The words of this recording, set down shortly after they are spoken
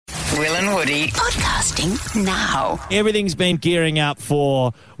Will and Woody podcasting now. Everything's been gearing up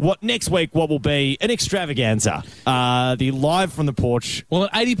for what next week, what will be an extravaganza. The live from the porch. Well, an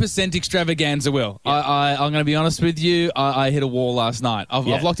 80% extravaganza, Will. Yeah. I'm going to be honest with you. I hit a wall last night. I've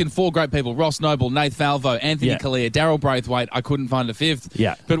locked in 4 great people. Ross Noble, Nath Falvo, Anthony Kalia, Daryl Braithwaite. I couldn't find a 5th.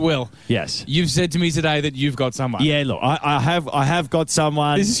 Yeah. But, Will, Yes. you've said to me today that you've got someone. Yeah, look, I have got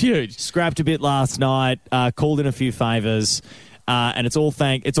someone. This is huge. Scrapped a bit last night, called in a few favours. And it's all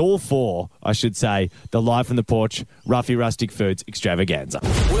for, I should say, the Live from the Porch Ruffy Rustic Foods extravaganza.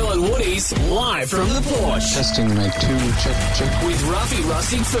 Will and Woody's live from the porch. Testing mic 2, check. With Ruffy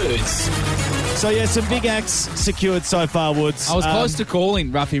Rustic Foods. So, yeah, some big acts secured so far, Woods. I was close to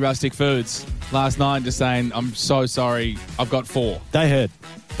calling Ruffy Rustic Foods last night and just saying, I'm so sorry, I've got 4. They heard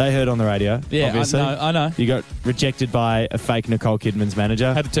on the radio, Yeah, obviously. I know. You got rejected by a fake Nicole Kidman's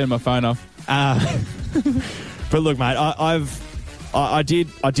manager. Had to turn my phone off. But look, mate, I did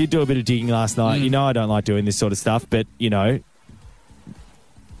do a bit of digging last night. You know I don't like doing this sort of stuff, but, you know,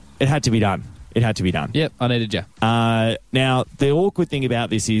 it had to be done. It had to be done. Yep, I needed you. Now, the awkward thing about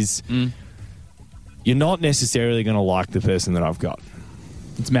this is you're not necessarily going to like the person that I've got.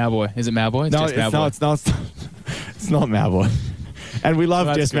 It's Malboy. Is it Malboy? It's just Malboy. It's not Malboy. And we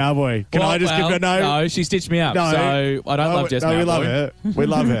love Jess Malboy. Can I just give her No, she stitched me up. So I don't love Jess Malboy. we love her. We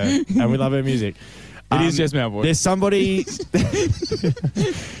love her. And we love her music. It is Jess Malboy.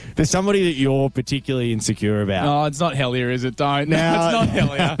 There's somebody that you're particularly insecure about. No, it's not Hellier, is it? Don't. No, it's not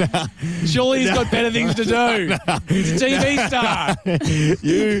Hellier. Surely he's got better things to do. He's a TV star.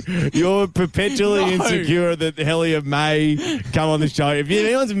 You're perpetually insecure that Hellier may come on the show. If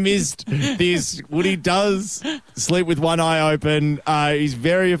anyone's missed this, Woody does sleep with one eye open. He's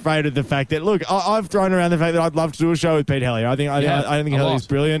very afraid of the fact that, look, I've thrown around the fact that I'd love to do a show with Pete Hellier. I think Hellier's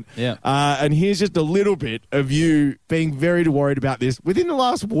brilliant. Yeah. And here's just a little bit of you being very worried about this within the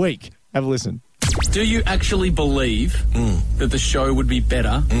last week. Have a listen. Do you actually believe that the show would be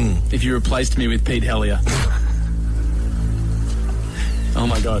better if you replaced me with Pete Hellier? Oh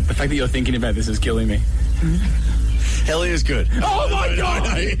my God, the fact that you're thinking about this is killing me. Hellier's good. Oh my God!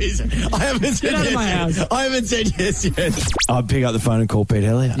 I haven't said out of yes my yet. house. I haven't said yes yet. I'd pick up the phone and call Pete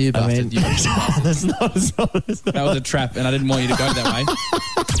Hellier. You bastard. That's not. That was a trap, and I didn't want you to go that way.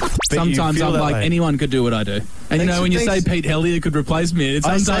 Sometimes feel I'm that like, way. anyone could do what I do. And you know, when you say Pete Hellier could replace me, I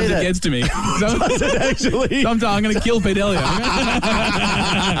say sometimes it that. gets to me. Actually. Sometimes I'm going to kill Pete Hellier.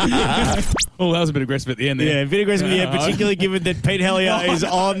 Oh, that was a bit aggressive at the end there. Yeah, a bit aggressive, yeah, particularly given that Pete Hellier is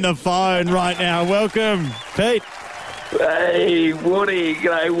on the phone right now. Welcome, Pete. Hey, Woody.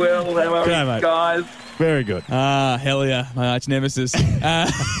 G'day, Will. How are G'day, you mate. guys? Very good. Hellier, my arch nemesis. How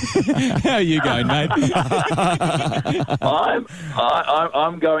are you going, mate?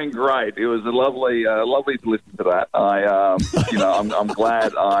 I'm going great. It was a lovely to listen to that. I'm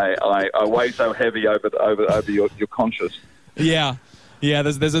glad I weigh so heavy over your conscience. Yeah. Yeah,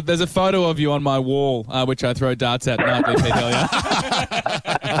 there's a photo of you on my wall, which I throw darts at nightly, Pete Hellier.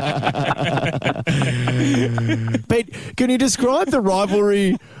 Pete, can you describe the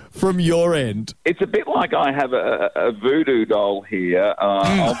rivalry from your end? It's a bit like I have a voodoo doll here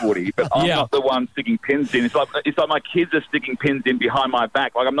of Woody, but I'm not the one sticking pins in. It's like my kids are sticking pins in behind my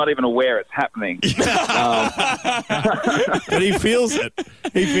back. Like I'm not even aware it's happening. But he feels it.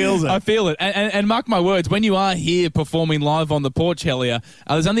 He feels it. I feel it. And mark my words, when you are here performing live on the porch, Hellier,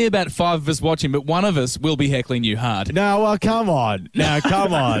 there's only about 5 of us watching, but one of us will be heckling you hard. No, well, come on. Now,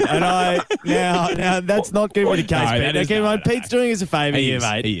 come on. And now that's not going to be the case, No, Pete. that is not. Pete's doing us a favour He here, is.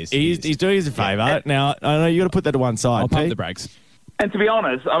 mate. He is. He's doing us a favour. Now, I know you got to put that to one side, I'll pump Pete. the brakes. And to be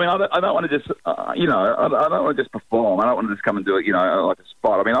honest, I mean, I don't want to just, I don't want to just perform. I don't want to just come and do it, like a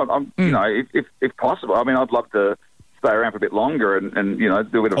spot. I mean, I'm if possible, I mean, I'd love to stay around for a bit longer and do a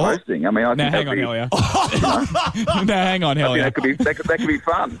bit of hosting. I mean, I Now, think hang on, Hellier. Now, hang on, Hellier. that could be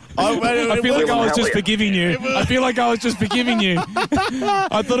fun. I feel like I was just forgiving you. I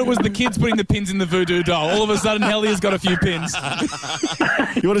thought it was the kids putting the pins in the voodoo doll. All of a sudden, Hellier's got a few pins.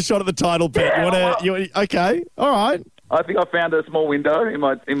 You want a shot at the title, Pete? Okay, all right. I think I found a small window in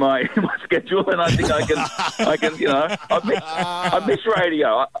my schedule, and I think I can I miss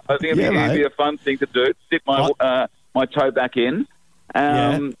radio. I think it'd be a fun thing to do. Dip my toe back in.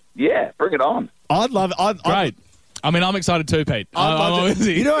 Yeah, bring it on. I'd love it. Great. I mean, I'm excited too, Pete.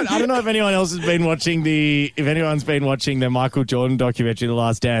 You know what? I don't know if anyone else has been watching the Michael Jordan documentary, The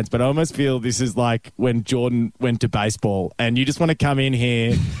Last Dance, but I almost feel this is like when Jordan went to baseball, and you just want to come in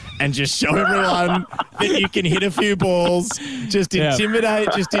here and just show everyone that you can hit a few balls, just intimidate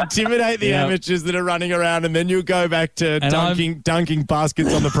the amateurs that are running around, and then you'll go back to dunking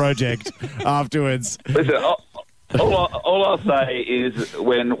baskets on the project afterwards. Listen, All I'll say is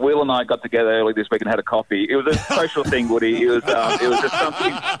when Will and I got together early this week and had a coffee, it was a social thing, Woody. It was just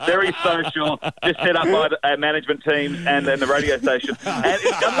something very social, just set up by the management team and then the radio station. And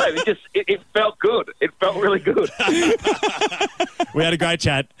it felt good. It felt really good. We had a great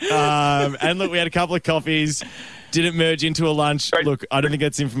chat. And look, we had a couple of coffees. Didn't merge into a lunch. Look, I don't think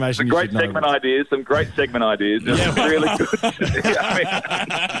that's information you should know. Some great segment ideas. Yeah. Really good.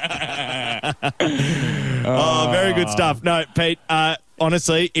 Very good stuff. No, Pete,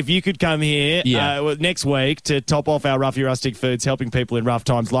 honestly, if you could come here next week to top off our Roughy Rustic Foods, helping people in rough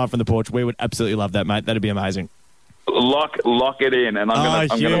times live from the porch, we would absolutely love that, mate. That'd be amazing. Lock it in, and I'm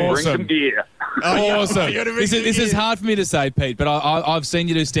going to bring some gear. Awesome. This is hard for me to say, Pete, but I've seen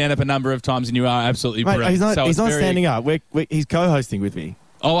you do stand-up a number of times, and you are absolutely brilliant. He's not standing up. He's co-hosting with me.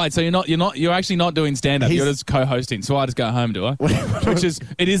 Oh wait, so you're actually not doing stand-up. You're just co-hosting. So I just go home, do I?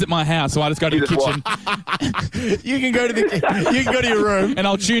 It is at my house. So I just go to the kitchen. You can go to your room, and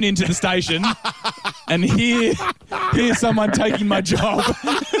I'll tune into the station and hear someone taking my job.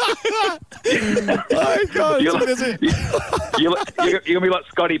 Oh God! You're gonna be like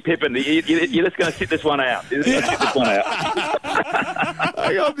Scottie Pippen. You're just gonna sit this one out. This is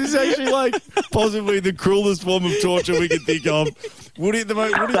actually like possibly the cruelest form of torture we could think of. Woody's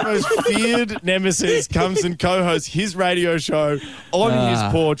most feared nemesis comes and co-hosts his radio show on his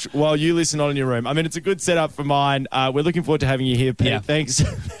porch while you listen on in your room. I mean, it's a good setup for mine. We're looking forward to having you here, Pete. Yeah. Thanks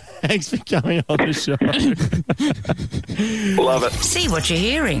for coming on the show. Love it. See what you're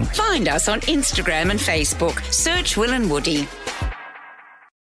hearing. Find us on Instagram and Facebook. Search Will and Woody.